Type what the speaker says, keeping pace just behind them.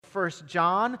First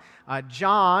John.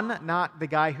 John, not the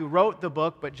guy who wrote the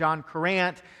book, but John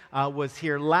Courant, was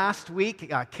here last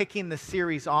week kicking the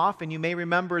series off. And you may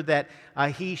remember that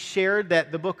he shared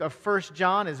that the book of First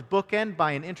John is bookended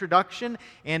by an introduction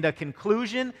and a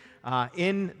conclusion.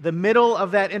 In the middle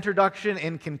of that introduction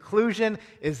and conclusion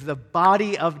is the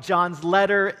body of John's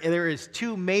letter. There is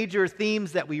two major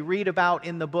themes that we read about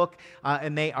in the book,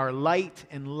 and they are light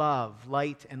and love.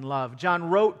 Light and love. John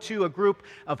wrote to a group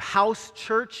of house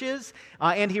churches,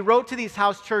 and he wrote to these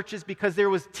house churches because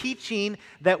there was teaching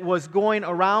that was going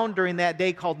around during that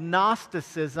day called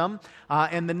Gnosticism,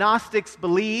 and the Gnostics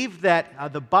believed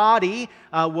that the body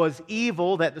was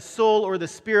evil, that the soul or the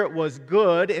spirit was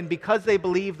good, and because they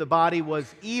believed the body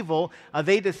was evil,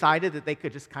 they decided that they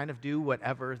could just kind of do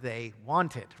whatever they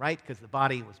wanted, right? Because the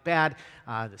body was bad,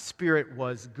 the spirit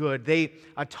was good. They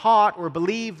taught or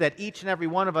believed that each and every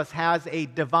one of us has a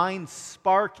divine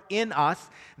spark in us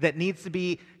that needs to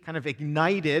be kind of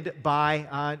ignited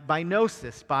by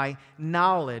gnosis, by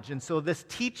knowledge. And so this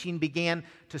teaching began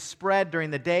to spread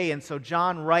during the day. And so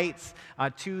John writes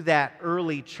to that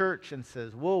early church and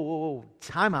says, whoa,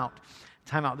 time out.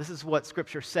 This is what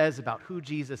Scripture says about who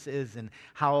Jesus is and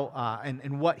how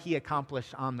and what He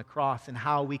accomplished on the cross and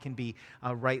how we can be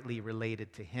rightly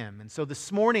related to Him. And so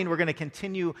this morning we're going to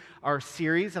continue our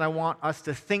series, and I want us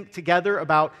to think together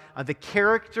about the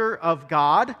character of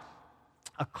God,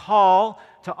 a call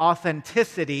to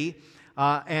authenticity,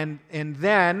 and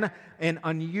then an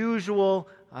unusual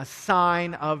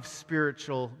sign of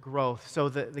spiritual growth. So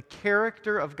the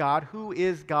character of God, who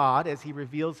is God as He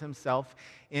reveals Himself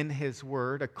in His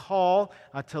Word, a call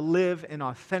to live an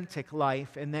authentic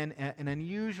life, and then an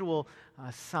unusual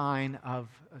sign of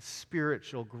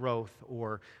spiritual growth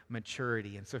or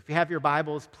maturity. And so if you have your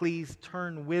Bibles, please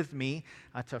turn with me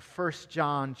to 1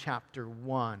 John chapter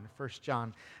 1. 1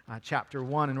 John chapter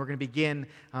 1, and we're going to begin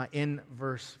in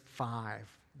verse 5.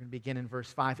 We're going to begin in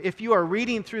verse 5. If you are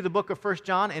reading through the book of 1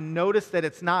 John and notice that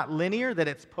it's not linear, that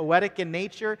it's poetic in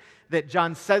nature, that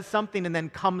John says something and then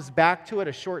comes back to it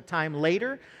a short time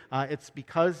later, it's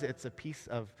because it's a piece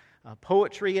of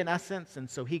poetry in essence, and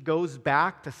so he goes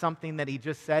back to something that he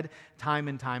just said time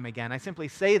and time again. I simply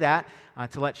say that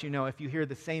to let you know if you hear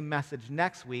the same message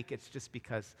next week, it's just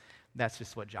because that's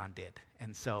just what John did.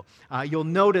 And so you'll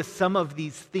notice some of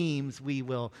these themes we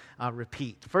will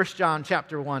repeat. 1 John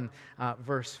chapter 1,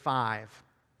 verse 5.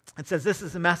 It says, "This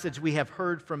is the message we have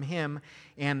heard from Him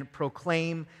and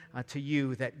proclaim to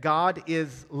you, that God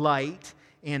is light,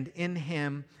 and in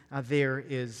Him there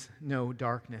is no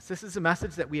darkness." This is a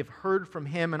message that we have heard from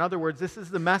Him. In other words, this is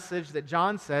the message that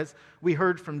John says we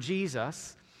heard from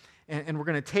Jesus. And we're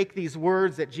going to take these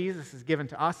words that Jesus has given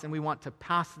to us, and we want to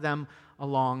pass them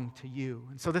along to you.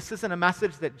 And so this isn't a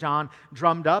message that John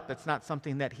drummed up. It's not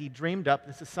something that he dreamed up.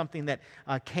 This is something that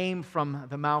came from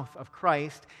the mouth of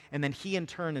Christ, and then he in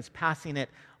turn is passing it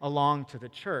along to the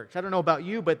church. I don't know about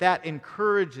you, but that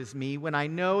encourages me when I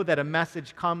know that a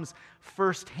message comes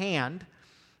firsthand.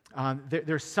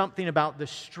 There's something about the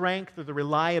strength or the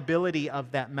reliability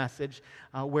of that message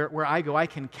where I go, I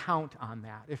can count on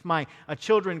that. If my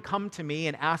children come to me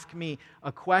and ask me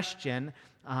a question,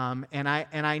 and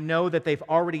I know that they've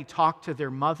already talked to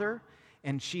their mother,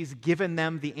 and she's given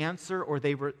them the answer or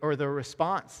the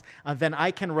response, then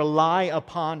I can rely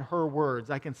upon her words.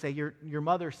 I can say, your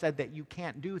mother said that you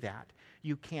can't do that.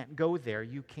 You can't go there.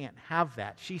 You can't have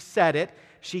that. She said it.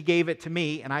 She gave it to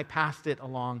me, and I passed it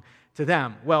along to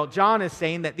them. Well, John is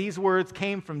saying that these words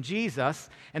came from Jesus,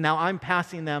 and now I'm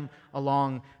passing them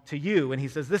along to you. And he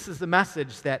says, this is the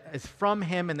message that is from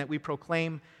Him and that we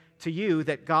proclaim to you,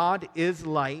 that God is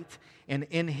light, and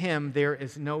in Him there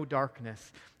is no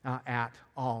darkness at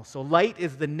all. So light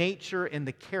is the nature and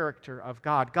the character of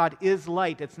God. God is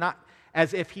light. It's not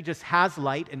as if He just has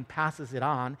light and passes it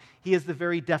on. He is the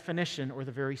very definition or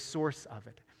the very source of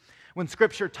it. When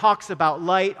Scripture talks about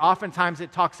light, oftentimes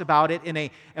it talks about it in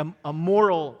a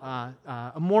moral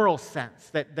sense,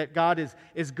 that God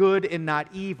is good and not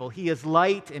evil. He is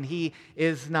light and He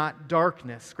is not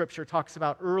darkness. Scripture talks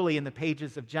about early in the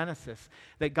pages of Genesis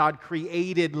that God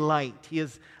created light. He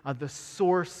is the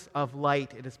source of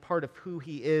light. It is part of who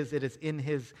He is. It is in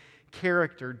His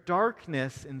character.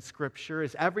 Darkness in Scripture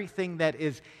is everything that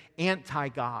is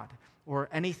anti-God, or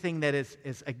anything that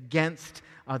is against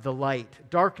the light.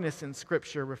 Darkness in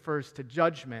Scripture refers to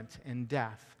judgment and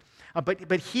death.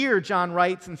 But here John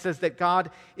writes and says that God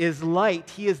is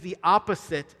light. He is the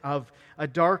opposite of a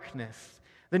darkness.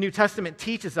 The New Testament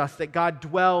teaches us that God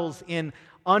dwells in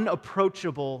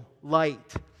unapproachable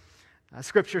light.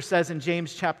 Scripture says in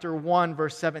James chapter 1,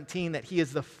 verse 17, that he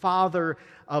is the Father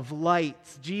of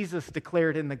lights. Jesus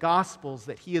declared in the Gospels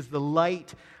that he is the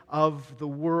light of the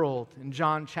world. In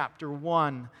John chapter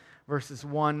 1, verses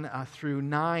 1 through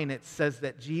 9, it says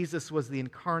that Jesus was the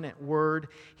incarnate Word.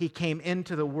 He came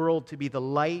into the world to be the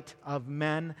light of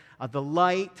men, the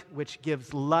light which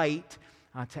gives light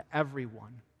to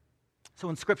everyone. So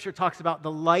when Scripture talks about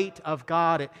the light of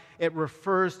God, it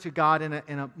refers to God in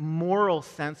a moral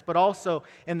sense, but also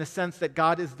in the sense that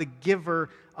God is the giver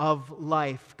of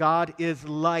life. God is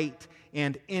light,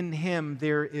 and in Him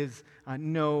there is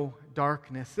no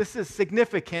darkness. This is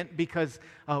significant because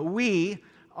we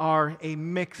are a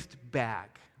mixed bag.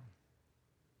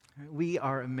 We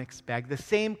are a mixed bag. The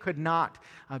same could not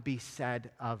be said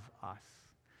of us.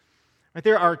 Right,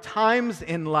 there are times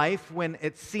in life when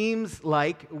it seems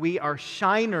like we are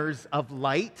shiners of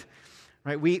light.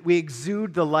 Right? We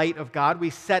exude the light of God. We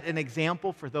set an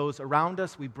example for those around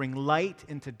us. We bring light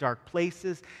into dark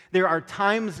places. There are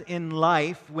times in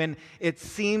life when it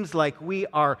seems like we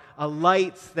are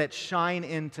lights that shine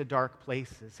into dark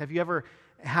places. Have you ever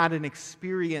had an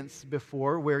experience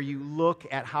before where you look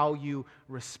at how you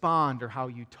respond or how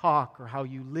you talk or how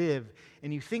you live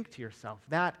and you think to yourself,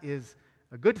 that is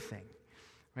a good thing?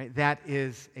 Right? That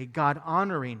is a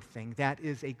God-honoring thing. That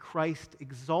is a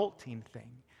Christ-exalting thing.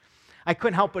 I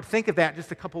couldn't help but think of that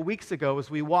just a couple weeks ago as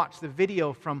we watched the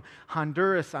video from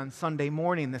Honduras on Sunday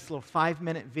morning, this little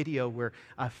 5-minute video where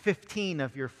 15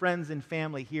 of your friends and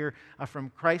family here from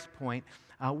Christ Point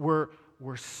were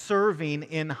serving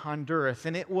in Honduras.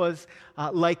 And it was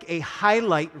like a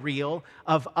highlight reel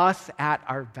of us at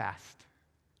our best.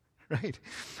 Right?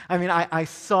 I mean, I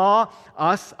saw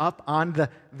us up on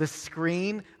the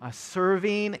screen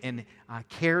serving and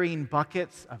carrying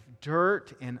buckets of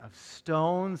dirt and of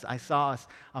stones. I saw us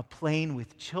playing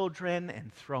with children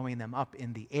and throwing them up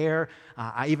in the air.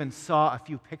 I even saw a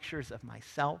few pictures of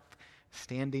myself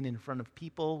standing in front of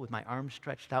people with my arms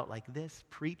stretched out like this,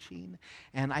 preaching.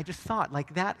 And I just thought,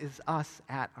 like, that is us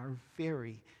at our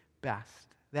very best.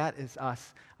 That is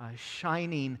us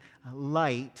shining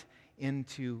light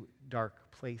into dark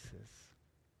places.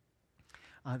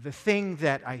 The thing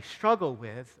that I struggle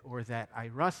with or that I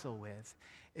wrestle with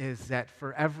is that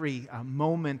for every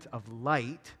moment of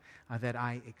light that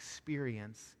I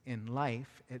experience in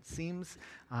life, it seems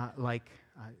like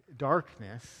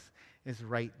darkness is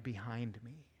right behind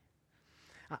me.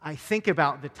 I think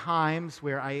about the times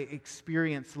where I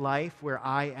experience life where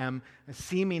I am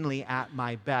seemingly at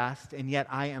my best, and yet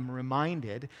I am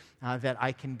reminded that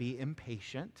I can be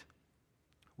impatient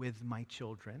with my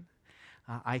children.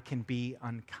 I can be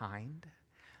unkind.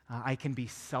 I can be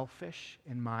selfish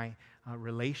in my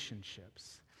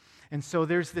relationships. And so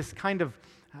there's this kind of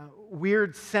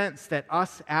weird sense that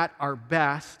us at our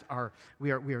best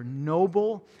we are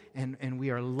noble and we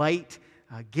are light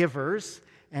givers,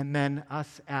 and then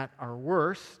us at our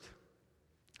worst,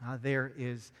 there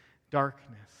is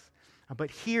darkness. But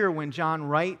here, when John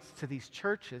writes to these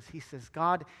churches, he says,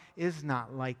 God is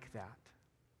not like that.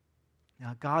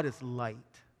 Now, God is light,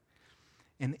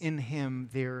 and in Him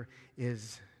there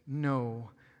is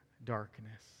no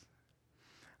darkness.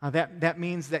 That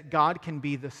means that God can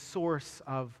be the source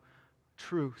of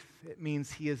truth. It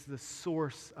means He is the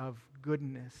source of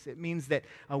goodness. It means that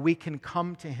we can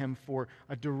come to Him for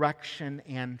a direction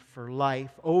and for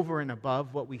life over and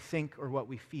above what we think or what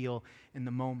we feel in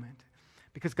the moment.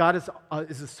 Because God is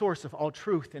the source of all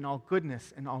truth and all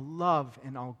goodness and all love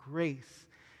and all grace.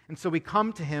 And so we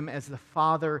come to Him as the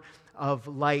Father of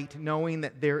light, knowing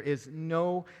that there is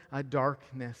no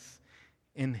darkness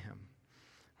in Him.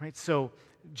 Right? So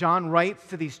John writes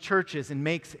to these churches and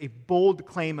makes a bold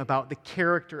claim about the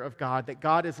character of God, that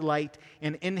God is light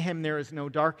and in Him there is no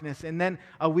darkness. And then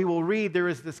we will read there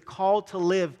is this call to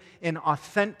live in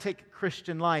authentic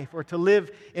Christian life, or to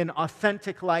live in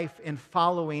authentic life in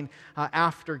following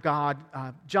after God.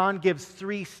 John gives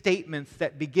 3 statements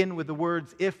that begin with the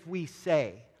words, if we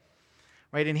say.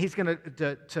 Right, and he's going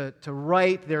to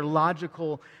write their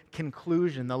logical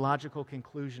conclusion, the logical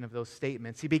conclusion of those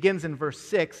statements. He begins in verse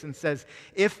 6 and says,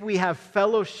 if we have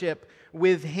fellowship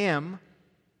with Him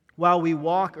while we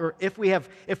walk, or if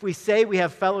we say we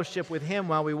have fellowship with Him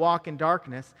while we walk in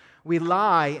darkness, we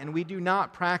lie and we do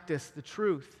not practice the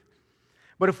truth.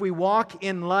 But if we walk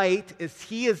in light as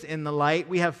He is in the light,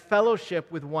 we have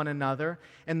fellowship with one another,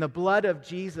 and the blood of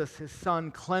Jesus, His Son,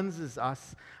 cleanses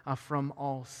us from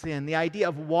all sin. The idea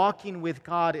of walking with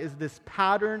God is this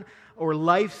pattern or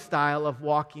lifestyle of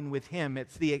walking with Him.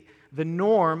 It's the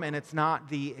norm, and it's not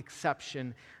the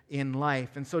exception in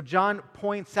life. And so John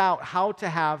points out how to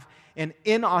have an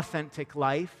inauthentic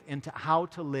life and how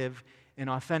to live an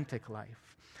authentic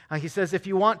life. He says, if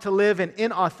you want to live an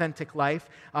inauthentic life,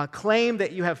 claim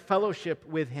that you have fellowship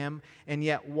with Him and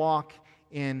yet walk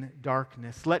in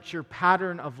darkness. Let your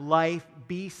pattern of life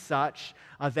be such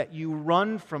that you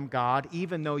run from God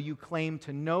even though you claim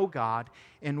to know God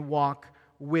and walk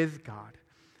with God.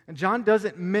 And John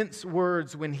doesn't mince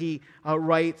words when he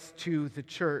writes to the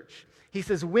church. He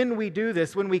says, when we do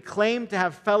this, when we claim to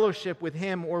have fellowship with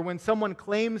Him, or when someone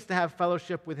claims to have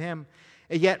fellowship with Him,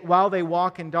 and yet while they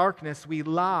walk in darkness, we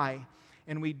lie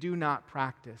and we do not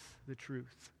practice the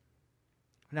truth.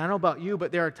 And I don't know about you,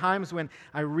 but there are times when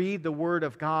I read the Word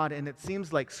of God and it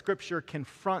seems like Scripture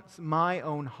confronts my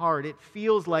own heart. It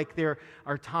feels like there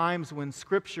are times when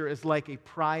Scripture is like a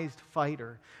prized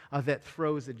fighter that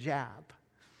throws a jab.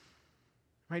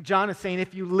 Right? John is saying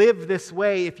if you live this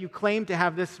way, if you claim to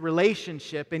have this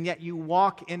relationship and yet you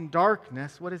walk in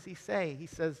darkness, what does he say? He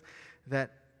says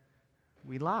that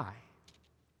we lie.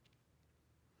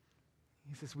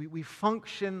 He says we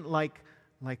function like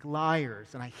liars.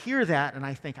 And I hear that and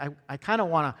I think I kind of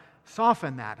want to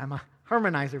soften that. I'm a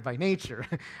harmonizer by nature.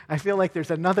 I feel like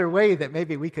there's another way that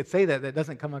maybe we could say that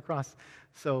doesn't come across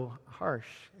so harsh.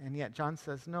 And yet John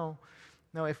says no.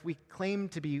 No, if we claim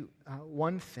to be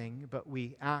one thing, but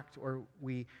we act or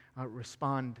we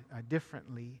respond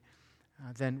differently,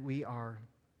 then we are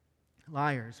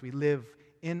liars. We live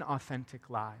inauthentic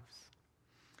lives.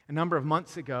 A number of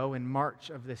months ago, in March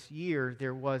of this year,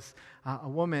 there was a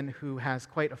woman who has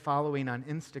quite a following on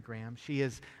Instagram. She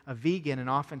is a vegan and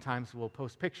oftentimes will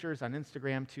post pictures on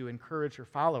Instagram to encourage her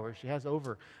followers. She has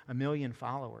over 1 million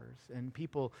followers, and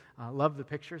people love the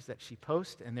pictures that she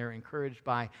posts, and they're encouraged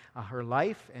by her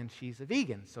life, and she's a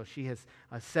vegan. So she has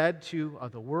said to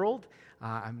the world,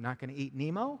 I'm not going to eat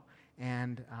Nemo,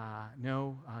 and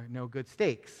no good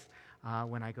steaks.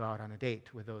 When I go out on a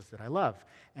date with those that I love,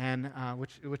 and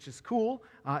which is cool,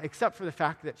 except for the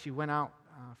fact that she went out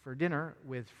for dinner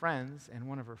with friends, and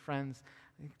one of her friends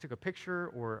took a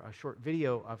picture or a short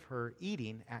video of her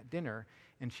eating at dinner,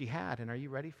 and are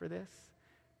you ready for this?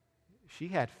 She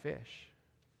had fish.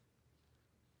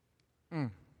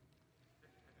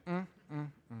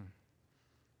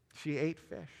 She ate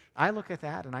fish. I look at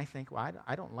that and I think, well,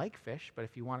 I don't like fish, but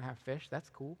if you want to have fish, that's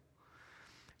cool.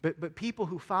 But people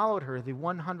who followed her, the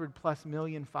 100+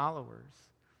 million followers,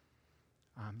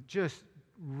 just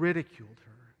ridiculed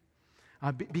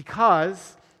her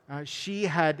because she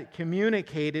had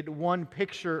communicated one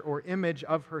picture or image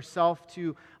of herself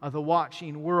to the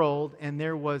watching world, and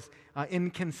there was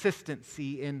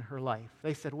inconsistency in her life.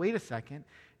 They said, wait a second,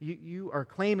 you are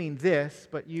claiming this,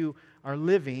 but you are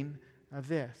living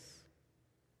this.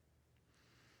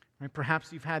 Right?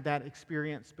 Perhaps you've had that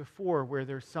experience before where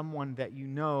there's someone that you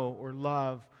know or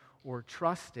love or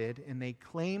trusted, and they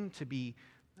claim to be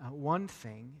one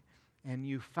thing, and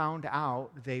you found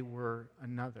out they were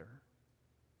another.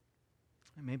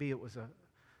 And maybe it was a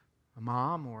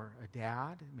mom or a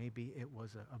dad. Maybe it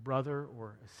was a brother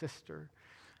or a sister.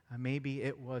 Maybe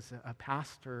it was a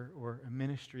pastor or a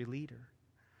ministry leader.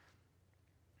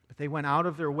 But they went out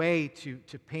of their way to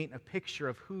paint a picture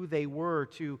of who they were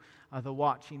to the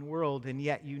watching world, and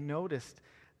yet you noticed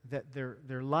that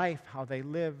their life, how they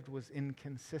lived, was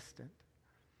inconsistent.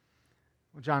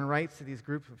 Well, John writes to these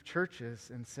groups of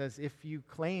churches and says, if you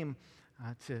claim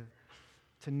to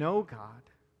know God,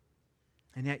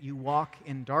 and yet you walk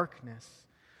in darkness,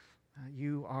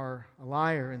 you are a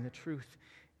liar, and the truth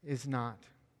is not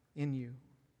in you.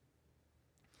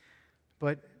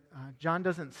 But John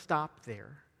doesn't stop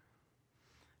there.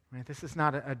 Right? This is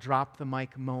not a drop the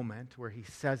mic moment where he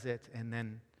says it and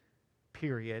then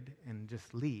period and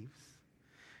just leaves.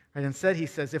 Right? Instead, he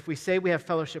says, if we say we have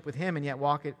fellowship with Him and yet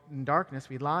walk in darkness,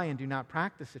 we lie and do not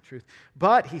practice the truth.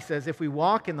 But, he says, if we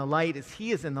walk in the light as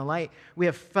He is in the light, we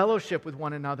have fellowship with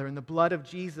one another, and the blood of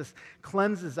Jesus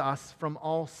cleanses us from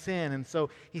all sin. And so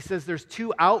he says there's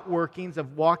two outworkings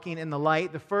of walking in the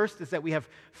light. The first is that we have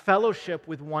fellowship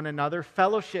with one another.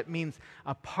 Fellowship means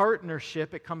a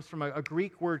partnership. It comes from a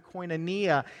Greek word,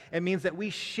 koinonia. It means that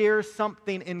we share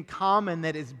something in common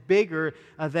that is bigger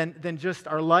than just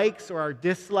our likes or our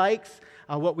dislikes.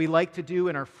 What we like to do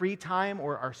in our free time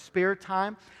or our spare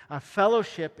time.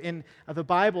 Fellowship in the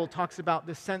Bible talks about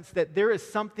the sense that there is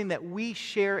something that we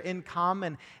share in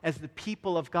common as the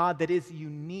people of God that is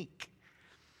unique.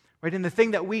 Right? And the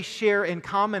thing that we share in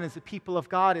common as the people of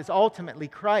God is ultimately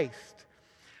Christ.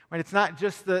 Right? It's not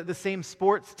just the same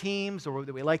sports teams or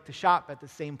that we like to shop at the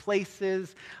same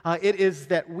places. It is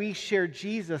that we share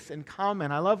Jesus in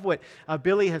common. I love what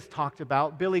Billy has talked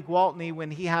about. Billy Gwaltney, when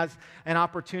he has an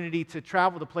opportunity to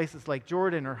travel to places like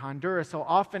Jordan or Honduras, he'll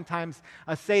oftentimes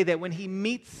say that when he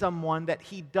meets someone that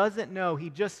he doesn't know, he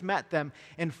just met them,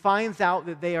 and finds out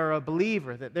that they are a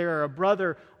believer, that they are a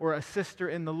brother or a sister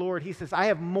in the Lord, he says, I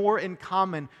have more in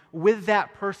common with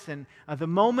that person the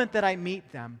moment that I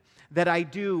meet them that I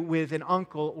do with an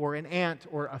uncle or an aunt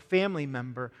or a family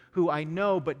member who I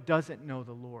know but doesn't know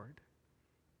the Lord.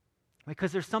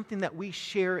 Because there's something that we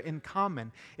share in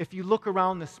common. If you look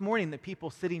around this morning, the people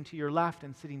sitting to your left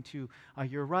and sitting to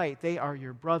your right, they are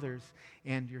your brothers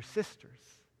and your sisters.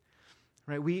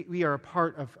 Right? We are a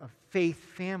part of a faith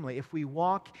family. If we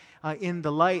walk in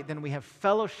the light, then we have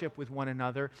fellowship with one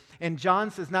another. And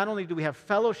John says not only do we have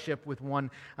fellowship with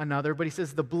one another, but he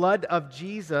says the blood of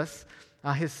Jesus,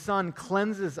 his son,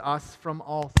 cleanses us from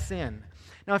all sin.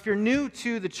 Now, if you're new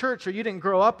to the church or you didn't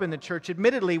grow up in the church,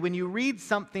 admittedly, when you read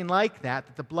something like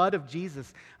that the blood of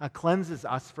Jesus cleanses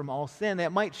us from all sin,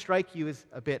 that might strike you as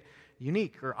a bit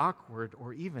unique or awkward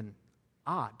or even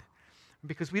odd.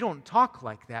 Because we don't talk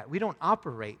like that. We don't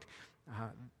operate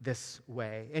this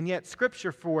way. And yet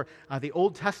Scripture for the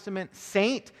Old Testament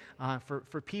saint,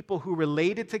 for people who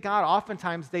related to God,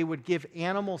 oftentimes they would give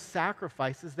animal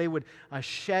sacrifices. They would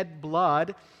shed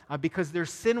blood because their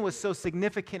sin was so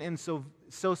significant and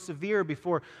so severe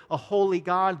before a holy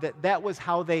God that was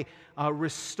how they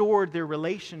restored their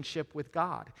relationship with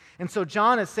God. And so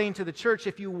John is saying to the church,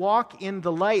 if you walk in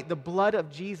the light, the blood of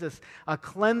Jesus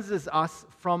cleanses us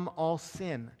from all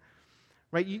sin.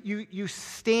 Right? You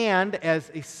stand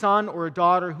as a son or a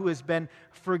daughter who has been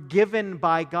forgiven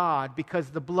by God because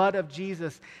the blood of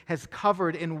Jesus has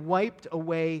covered and wiped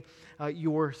away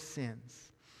your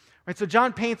sins. Right? So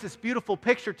John paints this beautiful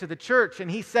picture to the church,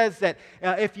 and he says that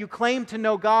if you claim to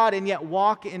know God and yet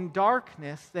walk in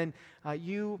darkness, then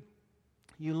you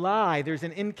lie. There's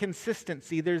an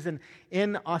inconsistency. There's an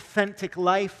inauthentic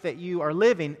life that you are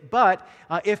living. But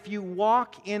if you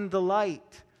walk in the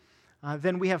light,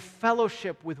 then we have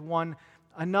fellowship with one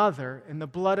another, and the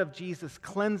blood of Jesus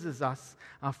cleanses us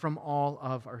from all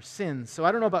of our sins. So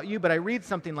I don't know about you, but I read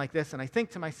something like this, and I think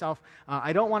to myself,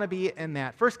 I don't want to be in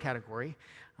that first category.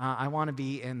 I want to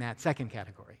be in that second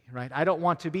category, right? I don't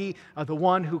want to be the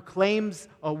one who claims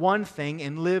one thing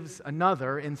and lives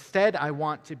another. Instead, I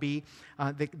want to be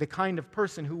the kind of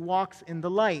person who walks in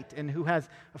the light and who has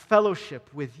a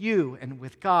fellowship with you and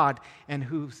with God and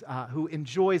who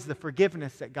enjoys the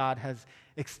forgiveness that God has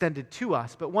extended to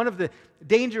us. But one of the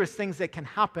dangerous things that can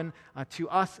happen to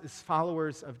us as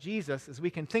followers of Jesus is we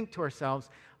can think to ourselves,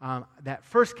 that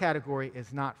first category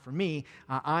is not for me.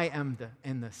 I am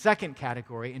in the second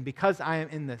category, and because I am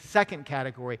in the second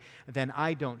category, then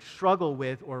I don't struggle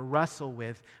with or wrestle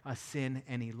with sin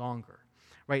any longer.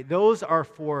 Right? Those are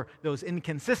for those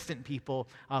inconsistent people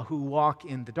who walk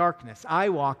in the darkness. I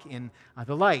walk in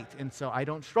the light, and so I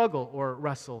don't struggle or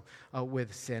wrestle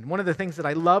with sin. One of the things that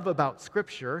I love about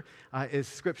Scripture is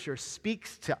Scripture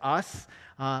speaks to us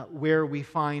where we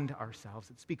find ourselves.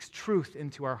 It speaks truth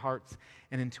into our hearts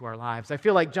and into our lives. I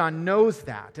feel like John knows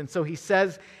that, and so he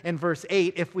says in verse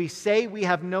 8, if we say we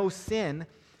have no sin,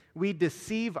 we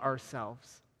deceive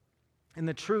ourselves, and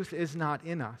the truth is not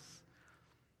in us.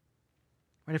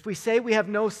 And if we say we have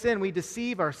no sin, we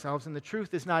deceive ourselves and the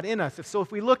truth is not in us.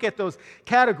 If we look at those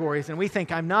categories and we think,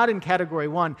 I'm not in category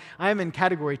 1, I'm in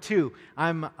category 2.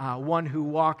 I'm one who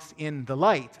walks in the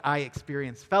light. I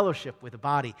experience fellowship with the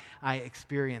body. I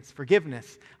experience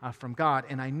forgiveness from God,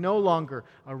 and I no longer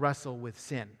wrestle with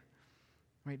sin.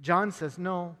 Right? John says,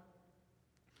 no,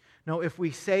 if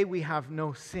we say we have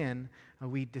no sin,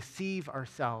 we deceive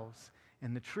ourselves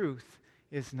and the truth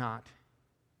is not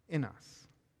in us.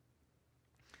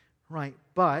 Right,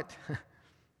 but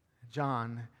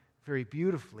John very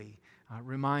beautifully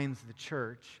reminds the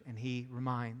church, and he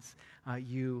reminds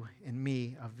you and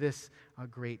me of this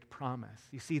great promise.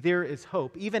 You see, there is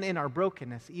hope. Even in our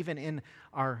brokenness, even in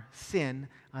our sin,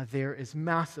 there is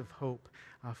massive hope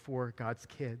for God's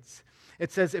kids.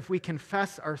 It says, if we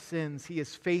confess our sins, he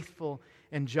is faithful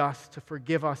and just to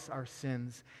forgive us our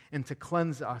sins and to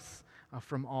cleanse us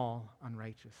from all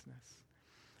unrighteousness.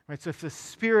 Right, so if the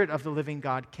Spirit of the living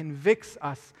God convicts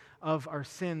us of our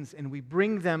sins and we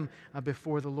bring them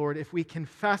before the Lord, if we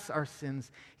confess our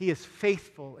sins, he is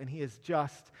faithful and he is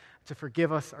just to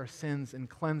forgive us our sins and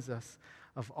cleanse us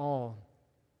of all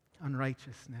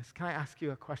unrighteousness. Can I ask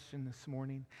you a question this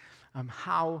morning?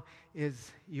 How is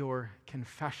your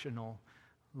confessional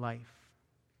life?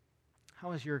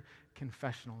 How is your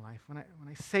confessional life? When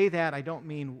I say that, I don't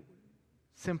mean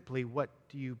simply what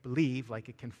do you believe, like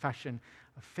a confession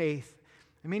of faith.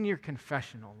 I mean your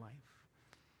confessional life.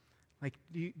 Like,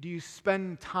 do you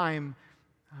spend time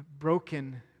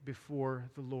broken before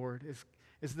the Lord?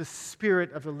 As the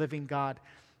Spirit of the living God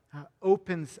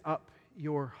opens up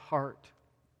your heart,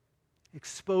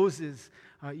 exposes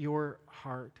your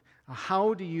heart,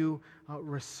 how do you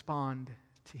respond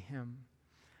to Him?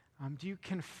 Do you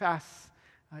confess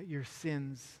your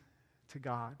sins to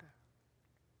God?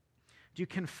 Do you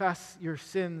confess your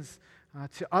sins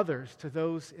to others, to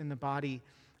those in the body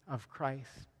of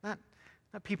Christ? Not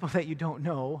people that you don't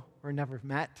know or never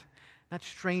met, not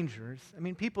strangers. I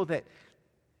mean, people that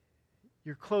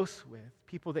you're close with,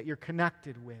 people that you're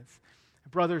connected with,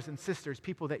 brothers and sisters,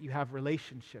 people that you have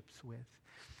relationships with.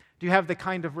 Do you have the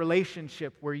kind of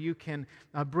relationship where you can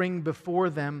bring before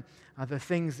them the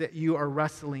things that you are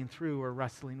wrestling through or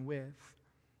wrestling with?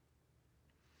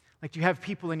 Like, do you have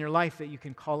people in your life that you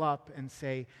can call up and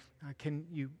say, can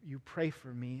you pray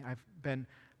for me? I've been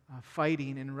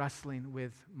fighting and wrestling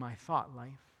with my thought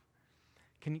life.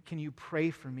 Can you pray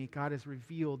for me? God has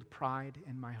revealed pride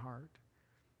in my heart.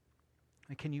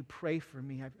 And can you pray for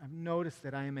me? I've noticed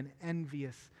that I am an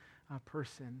envious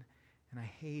person, and I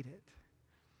hate it.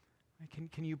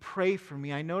 Can you pray for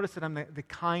me? I notice that I'm the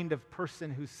kind of person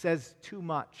who says too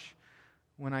much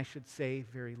when I should say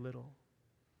very little.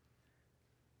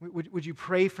 Would you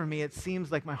pray for me? It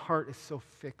seems like my heart is so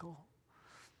fickle.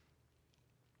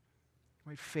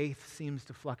 My faith seems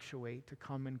to fluctuate, to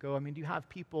come and go. I mean, do you have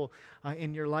people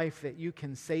in your life that you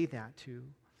can say that to?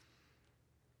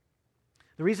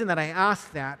 The reason that I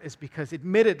ask that is because,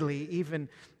 admittedly, even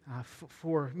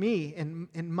for me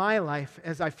in my life,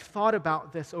 as I've thought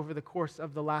about this over the course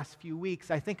of the last few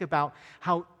weeks, I think about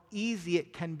how easy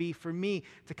it can be for me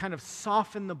to kind of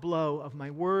soften the blow of my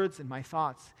words and my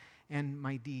thoughts and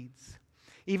my deeds.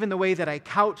 Even the way that I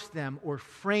couch them or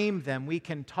frame them, we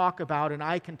can talk about, and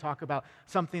I can talk about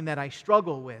something that I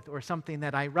struggle with or something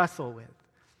that I wrestle with.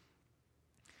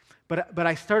 But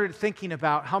I started thinking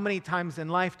about how many times in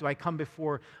life do I come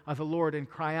before the Lord and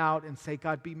cry out and say,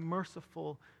 God, be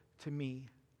merciful to me,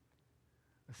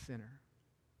 a sinner.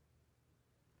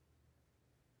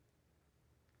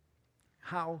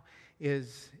 How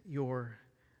is your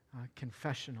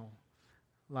confessional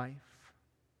life?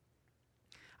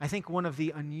 I think one of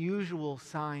the unusual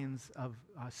signs of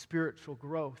spiritual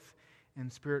growth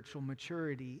and spiritual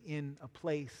maturity in a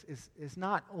place is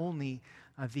not only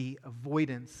the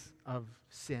avoidance of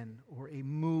sin or a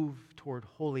move toward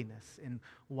holiness and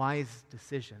wise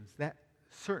decisions. That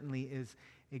certainly is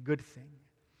a good thing.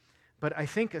 But I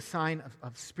think a sign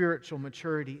of spiritual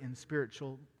maturity and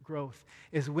spiritual growth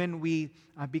is when we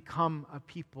become a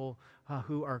people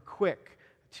who are quick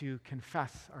to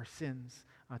confess our sins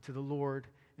to the Lord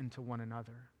and to one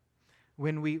another.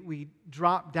 When we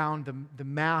drop down the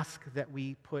mask that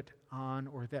we put on,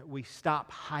 or that we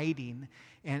stop hiding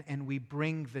and we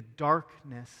bring the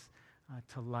darkness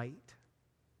to light.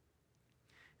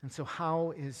 And so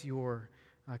how is your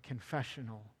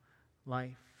confessional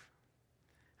life?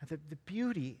 The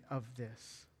beauty of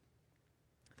this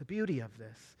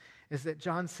is that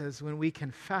John says when we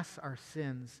confess our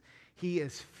sins, He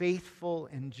is faithful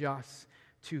and just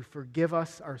to forgive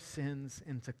us our sins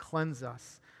and to cleanse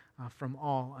us from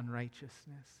all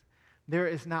unrighteousness. There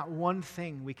is not one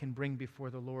thing we can bring before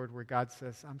the Lord where God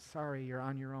says, I'm sorry, you're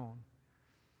on your own.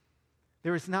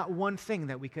 There is not one thing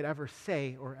that we could ever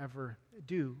say or ever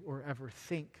do or ever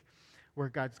think where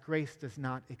God's grace does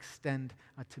not extend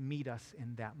to meet us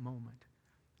in that moment.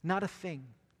 Not a thing.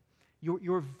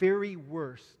 Your very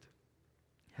worst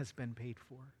has been paid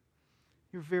for.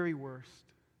 Your very worst.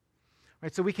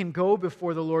 Right, so we can go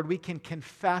before the Lord, we can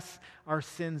confess our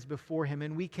sins before Him,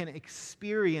 and we can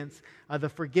experience the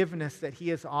forgiveness that He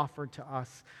has offered to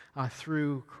us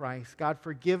through Christ. God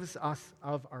forgives us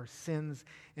of our sins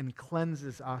and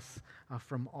cleanses us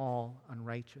from all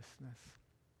unrighteousness.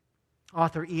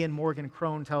 Author Ian Morgan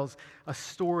Cron tells a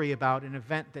story about an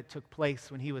event that took place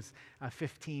when he was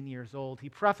 15 years old. He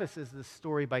prefaces this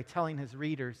story by telling his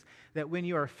readers that when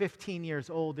you are 15 years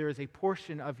old, there is a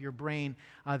portion of your brain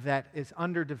that is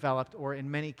underdeveloped, or in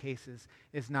many cases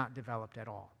is not developed at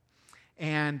all.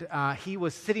 And he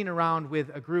was sitting around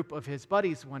with a group of his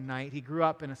buddies one night. He grew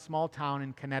up in a small town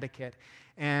in Connecticut,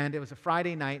 and it was a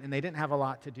Friday night, and they didn't have a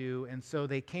lot to do, and so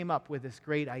they came up with this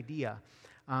great idea.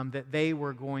 That they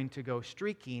were going to go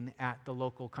streaking at the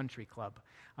local country club.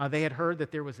 They had heard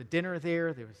that there was a dinner there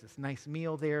was this nice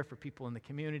meal there for people in the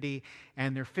community,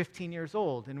 and they're 15 years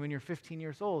old. And when you're 15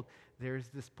 years old, there's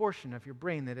this portion of your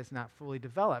brain that is not fully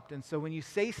developed. And so when you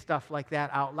say stuff like that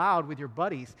out loud with your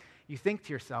buddies, you think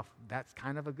to yourself, that's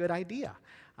kind of a good idea.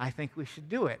 I think we should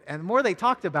do it. And the more they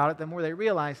talked about it, the more they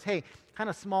realized, hey, kind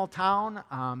of small town,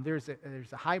 there's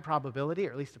a high probability,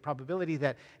 or at least a probability,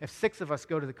 that if 6 of us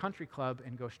go to the country club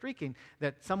and go streaking,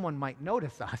 that someone might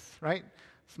notice us, right?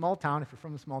 Small town, if you're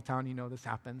from a small town, you know this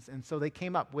happens. And so they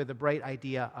came up with a bright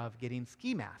idea of getting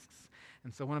ski masks.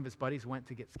 And so one of his buddies went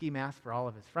to get ski masks for all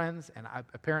of his friends, and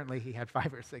apparently he had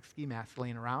 5 or 6 ski masks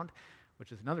laying around,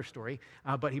 which is another story.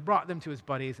 But he brought them to his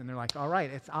buddies, and they're like, all right,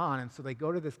 it's on. And so they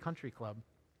go to this country club,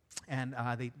 and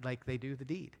they do the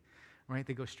deed. Right?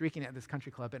 They go streaking at this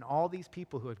country club, and all these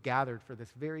people who have gathered for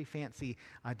this very fancy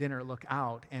dinner look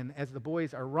out, and as the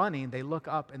boys are running, they look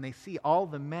up and they see all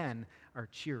the men are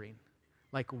cheering,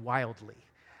 like wildly.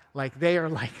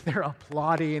 They're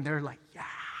applauding, they're like, yeah.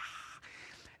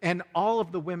 And all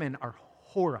of the women are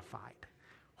horrified.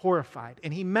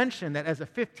 And he mentioned that as a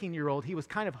 15-year-old, he was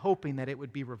kind of hoping that it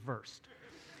would be reversed.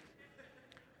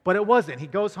 But it wasn't. He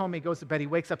goes home, he goes to bed, he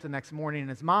wakes up the next morning, and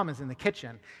his mom is in the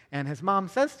kitchen. And his mom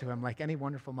says to him, like any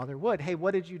wonderful mother would, hey,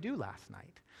 what did you do last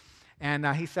night? And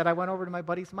he said, I went over to my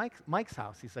buddy's Mike's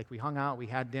house. He's like, we hung out, we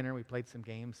had dinner, we played some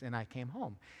games, and I came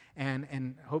home. And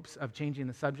in hopes of changing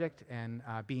the subject and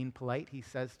being polite, he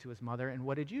says to his mother, and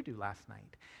what did you do last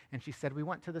night? And she said, we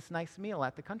went to this nice meal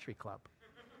at the country club.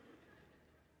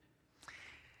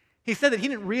 He said that he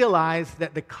didn't realize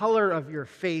that the color of your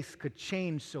face could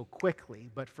change so quickly,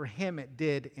 but for him it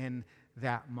did in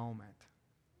that moment.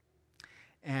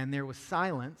 And there was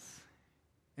silence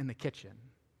in the kitchen.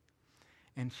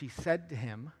 And she said to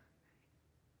him,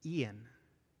 Ian,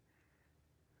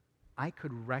 I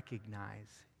could recognize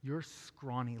your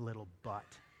scrawny little butt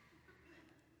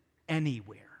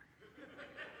anywhere.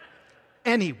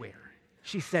 Anywhere.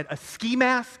 She said, a ski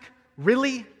mask?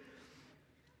 Really?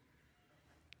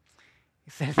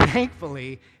 He said,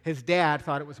 thankfully, his dad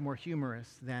thought it was more humorous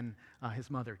than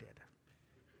his mother did.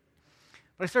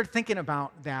 But I started thinking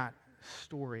about that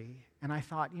story, and I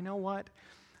thought, you know what?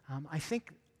 I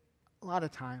think a lot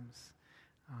of times,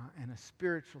 in a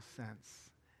spiritual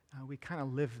sense, we kind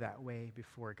of live that way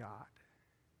before God.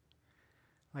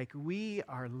 Like we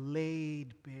are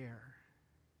laid bare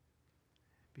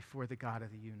before the God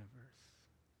of the universe.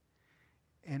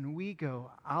 And we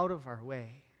go out of our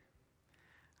way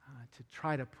to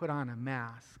try to put on a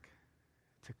mask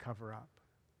to cover up.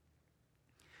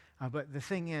 But the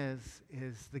thing is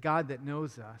the God that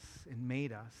knows us and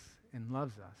made us and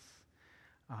loves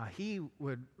us, he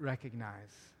would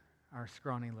recognize our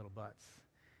scrawny little butts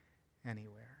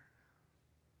anywhere.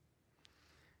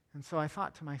 And so I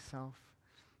thought to myself,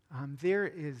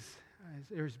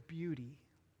 there's beauty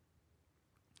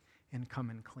in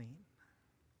coming clean.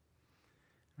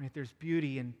 Right? There's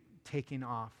beauty in taking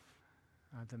off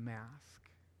the mask.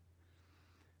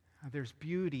 There's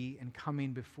beauty in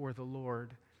coming before the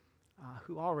Lord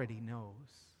who already knows,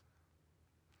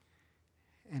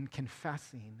 and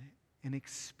confessing and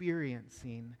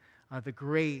experiencing the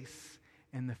grace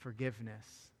and the forgiveness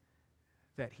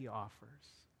that he offers.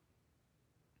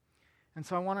 And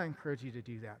so I want to encourage you to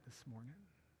do that this morning.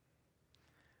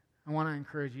 I want to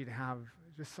encourage you to have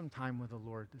just some time with the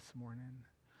Lord this morning.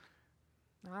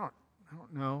 I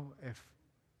don't know if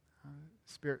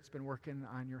Spirit's been working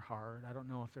on your heart. I don't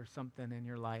know if there's something in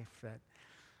your life that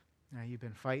you've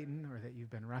been fighting or that you've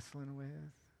been wrestling with.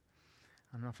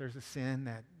 I don't know if there's a sin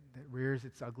that rears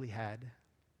its ugly head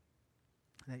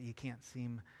that you can't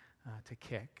seem to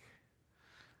kick.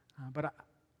 But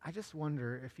I just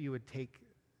wonder if you would take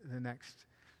the next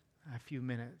few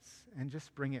minutes and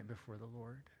just bring it before the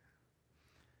Lord.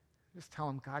 Just tell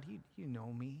him, God, you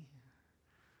know me.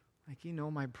 Like you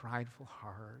know my prideful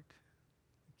heart.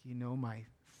 Like you know my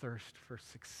thirst for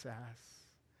success.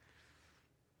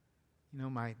 You know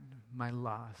my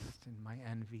lust and my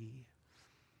envy.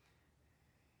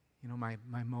 You know my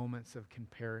moments of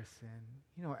comparison.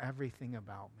 You know everything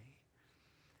about me.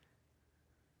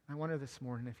 I wonder this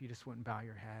morning if you just wouldn't bow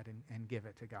your head and give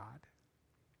it to God.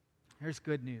 There's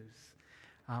good news.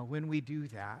 When we do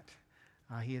that,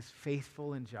 he is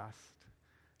faithful and just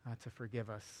to forgive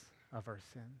us of our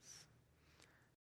sins.